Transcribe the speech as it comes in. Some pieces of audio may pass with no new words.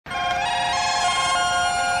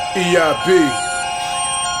EIB.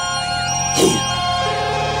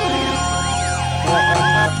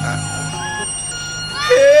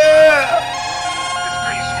 Yeah.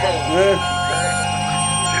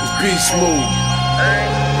 It's beast mode.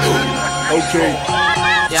 Okay.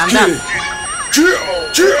 Yeah, I'm done.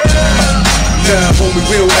 Nah, homie,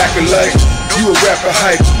 we don't act alike. You a rapper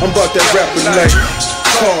hype, I'm about that rapper life.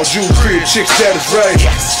 Call Jew, crib, chicks, that is right.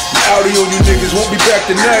 Audi on you niggas, won't be back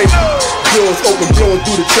tonight. Doors open, blowing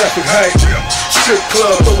through the traffic hype. Strip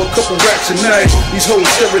club, throw a couple racks a night. These hoes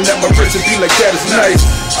staring at my wrist and be like, that is nice.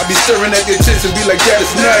 I be staring at their tits and be like, that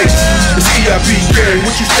is nice. It's EIB gang,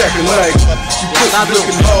 what you stacking like? You pussy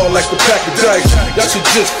looking hard like a pack of dice. Y'all should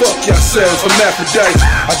just fuck yourselves, hermaphrodites.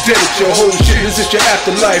 I did it, your whole shit, this is your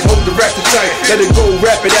afterlife. Hold the rap tight, let it go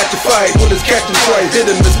rapid at the fight. When it's catching twice, hit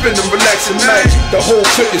him and spin him, relax at night. The whole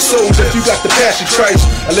clip is sold if you got the passion Christ.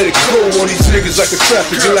 I let it go on these niggas like a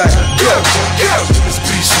traffic light. Yo, it's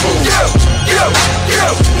beast mode. Yo,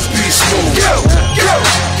 it's beast mode. Yo,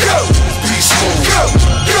 it's beast mode.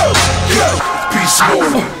 It's beast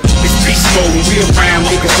mode. It's beast mode when we around,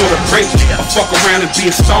 niggas on a break. I fuck around and be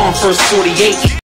a star in first 48.